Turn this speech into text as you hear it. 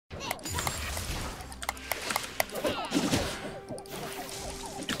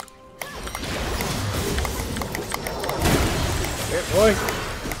boy.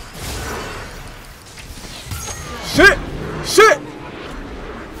 Shit! Shit!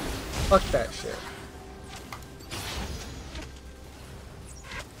 Fuck that shit.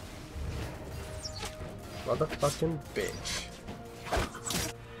 Motherfucking bitch.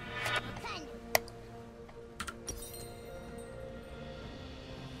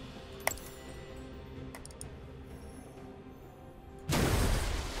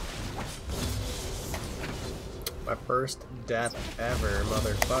 My first death ever,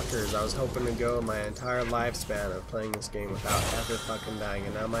 motherfuckers. I was hoping to go my entire lifespan of playing this game without ever fucking dying,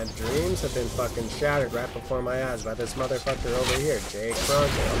 and now my dreams have been fucking shattered right before my eyes by this motherfucker over here, Jay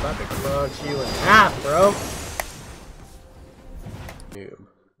Crunch. I'm about to crunch you in half, bro. Noob.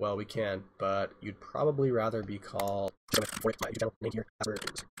 Well, we can, but you'd probably rather be called. Well, it's fucking making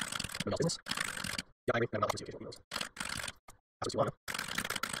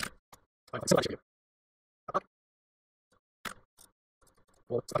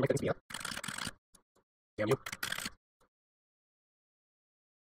damn you.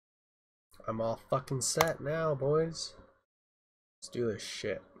 I'm all fucking set now, boys. Let's do this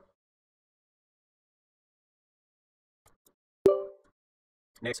shit.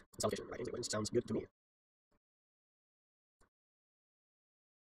 Next, consolidation. Writing it sounds good to me.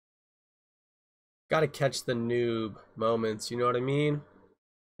 Gotta catch the noob moments, you know what I mean?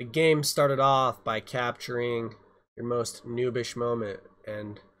 The game started off by capturing your most noobish moment.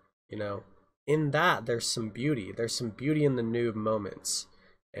 And, you know, in that, there's some beauty. There's some beauty in the noob moments.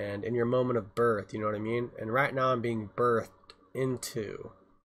 And in your moment of birth, you know what I mean? And right now, I'm being birthed into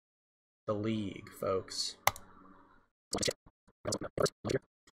the league, folks.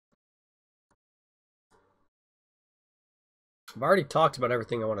 I've already talked about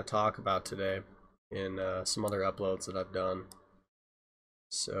everything I want to talk about today in some other uploads that I've done.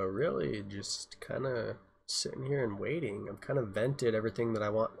 So really, just kind of sitting here and waiting. I've kind of vented everything that I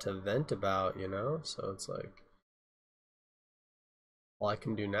want to vent about, you know? So it's like, all I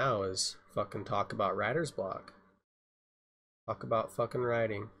can do now is fucking talk about writer's block. Talk about fucking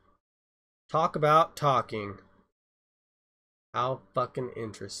writing. Talk about talking. How fucking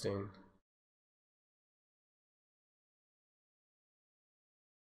interesting.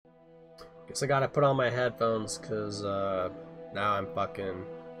 Guess I gotta put on my headphones because now I'm fucking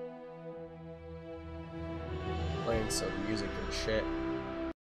playing some music and shit.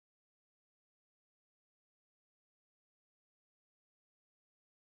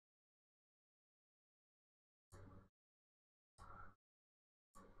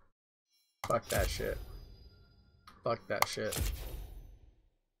 Fuck that shit. Fuck that shit.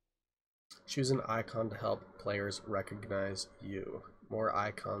 Choose an icon to help players recognize you. More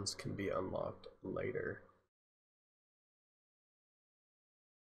icons can be unlocked later.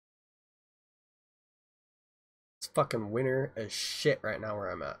 It's fucking winter as shit right now where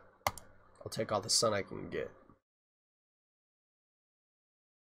I'm at. I'll take all the sun I can get.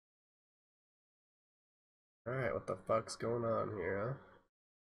 Alright, what the fuck's going on here, huh?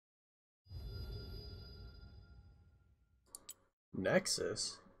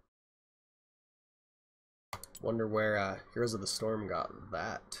 Nexus? Wonder where Heroes of the Storm got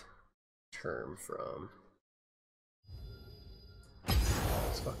that term from.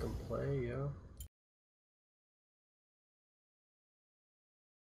 Let's fucking play, yo.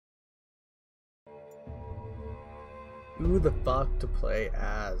 Who the fuck to play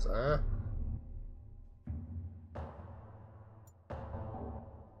as, huh?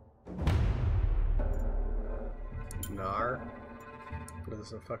 Nar? What is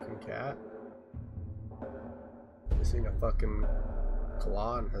this, a fucking cat? Missing a fucking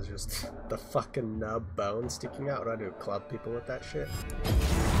claw and has just the fucking nub bone sticking out. What do I do? Club people with that shit?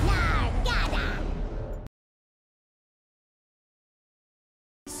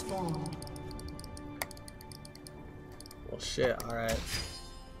 Spawn. Well, shit, alright.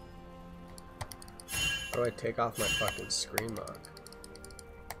 How do I take off my fucking screen lock?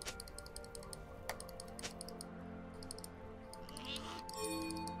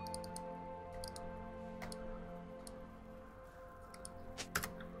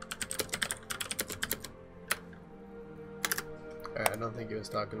 Alright, I don't think he was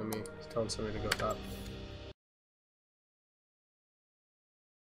talking to me. He's telling somebody to go top.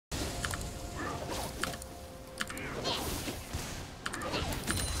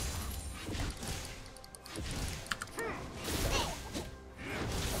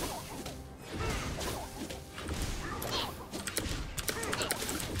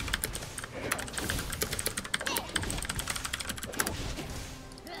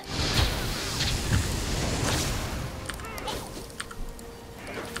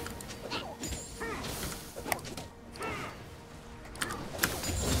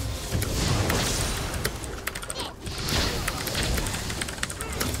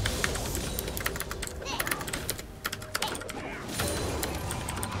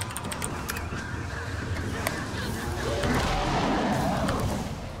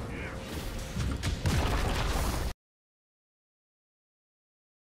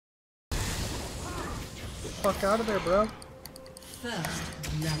 fuck out of there, bro. First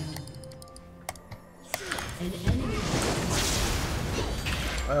love. An enemy.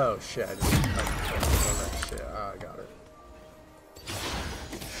 Oh shit, I just on that shit. Oh, I got it.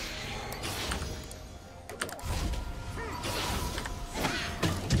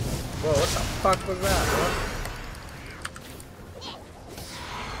 Whoa, what the fuck was that, bro?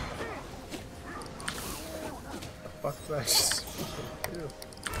 What the fuck did I just do?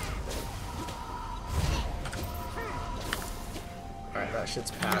 Alright, that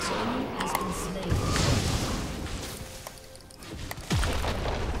shit's passive. Has been slain.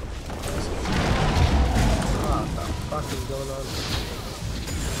 What the fuck is going on?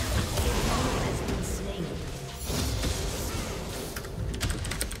 Has been slain.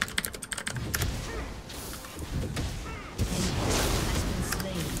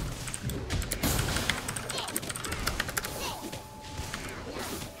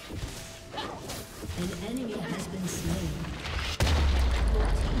 An enemy has been slain.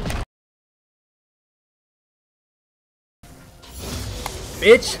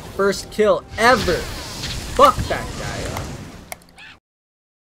 Bitch, first kill ever. Fuck that guy up.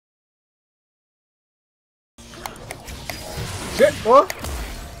 Shit, boy.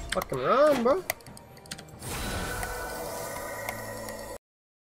 Fucking run, bro.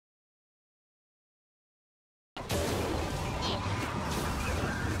 I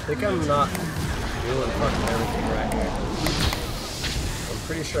think I'm not doing fucking everything right here. I'm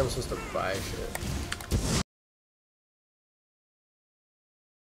pretty sure I'm supposed to buy shit.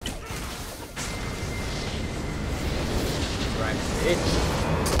 Right, bitch.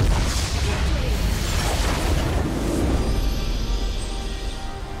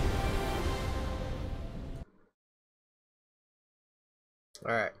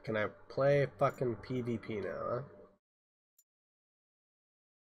 Alright, can I play fucking PvP now, huh?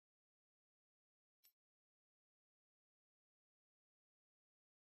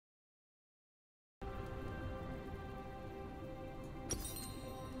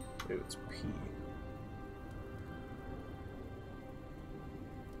 Dude, it's P.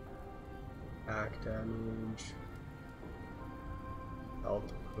 Attack damage.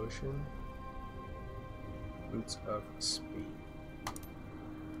 Health potion. Boots of speed.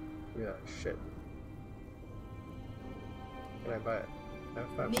 Yeah, shit. Can I buy it? I have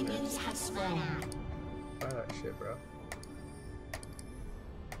 5 Minions minutes. have spawned. Buy that shit, bro.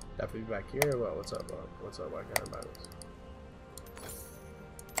 Have to be back here or what? What's up, bro? What's up? Why can't I buy this?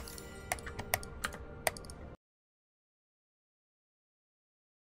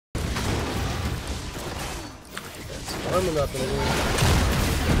 It's warming up in here.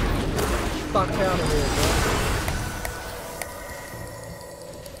 Fuck out of here, bro.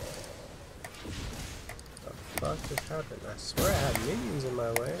 What the fuck just happened? I swear I had minions in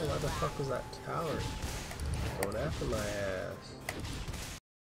my way. Why the fuck was that tower going after my ass?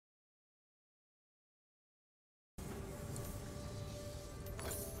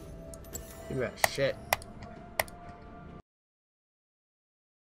 Give me that shit.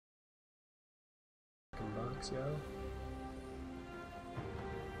 Fucking box, yo.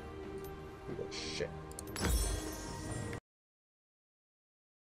 Give me that shit.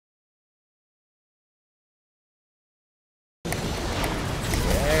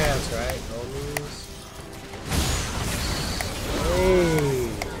 Yeah, that's right, homies. Hey.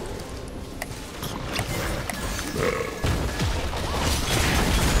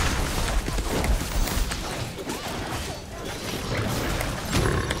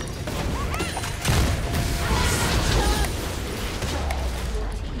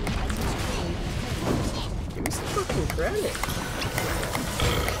 Give me some fucking credit.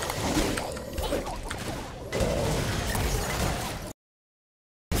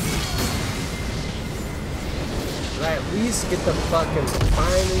 Did I at least get the fucking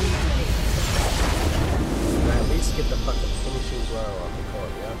finally? Did I at least get the fucking finishing blow on the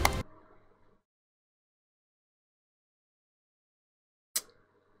court, yeah?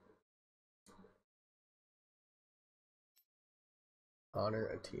 Honor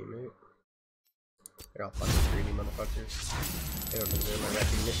a teammate. They're all fucking greedy motherfuckers. They don't deserve my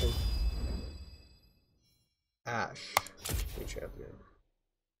recognition. Ash. New champion.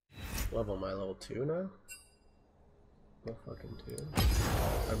 Level my level 2 now? Level fucking 2.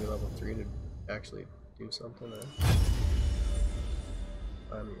 I'd be level 3 to actually do something, eh?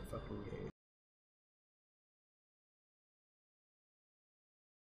 I'm your fucking game.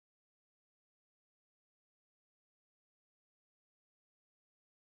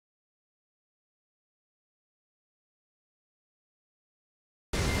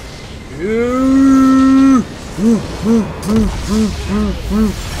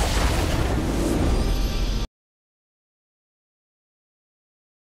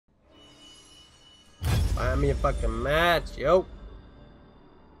 me a fucking match, yo.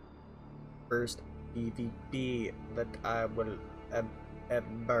 First PvP that I will have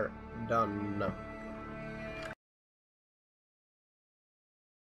ever done.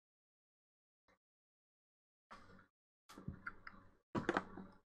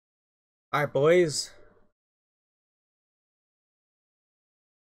 Alright, boys.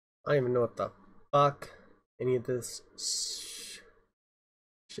 I don't even know what the fuck any of this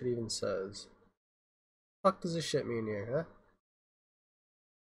shit even says. Fuck does this shit mean here, huh?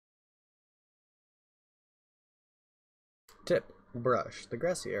 Tip: brush the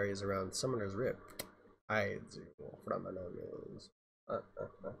grassy areas around Summoner's Rift. Hides you from enemies.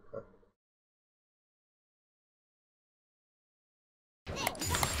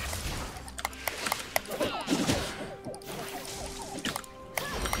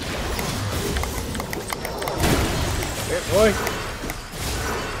 Shit, boy.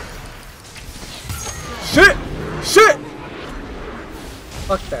 Shit! Shit!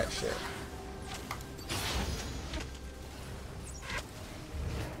 Fuck that shit.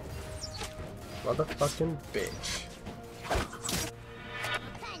 Motherfucking bitch.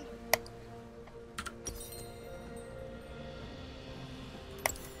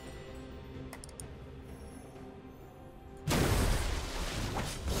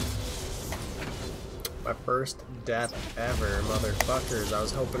 My first death ever, motherfuckers. I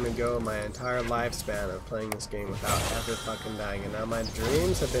was hoping to go my entire lifespan of playing this game without ever fucking dying, and now my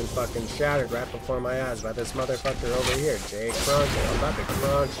dreams have been fucking shattered right before my eyes by this motherfucker over here, Jay Crunch. I'm about to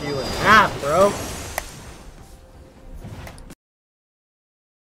crunch you in half, bro.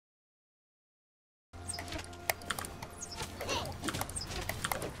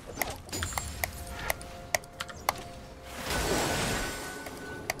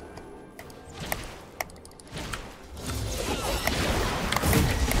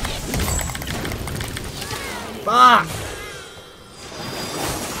 Fuck!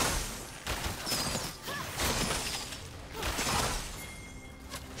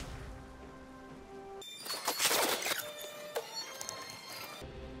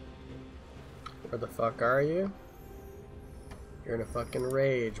 Where the fuck are you? You're in a fucking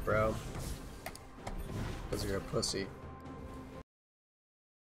rage, bro. Because you're a pussy.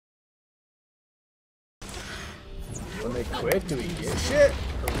 When they quit, do we get shit?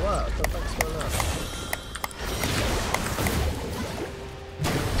 Or what? What the fuck's going on?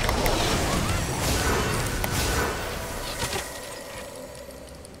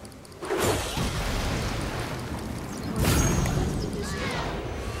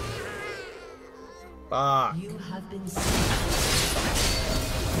 Fuck. You have been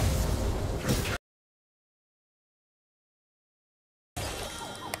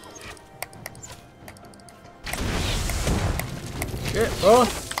Shit, bro.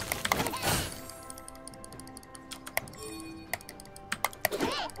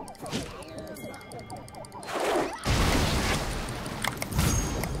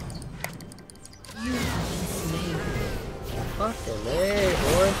 Fucking A,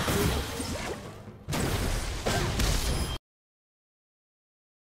 boy.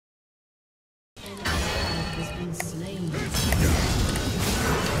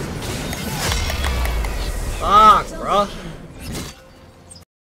 Fuck, bro.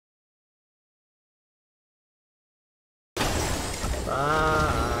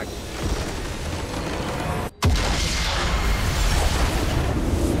 Fuck.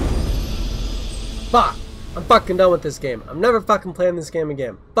 Fuck. I'm fucking done with this game. I'm never fucking playing this game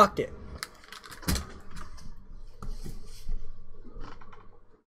again. Fuck it.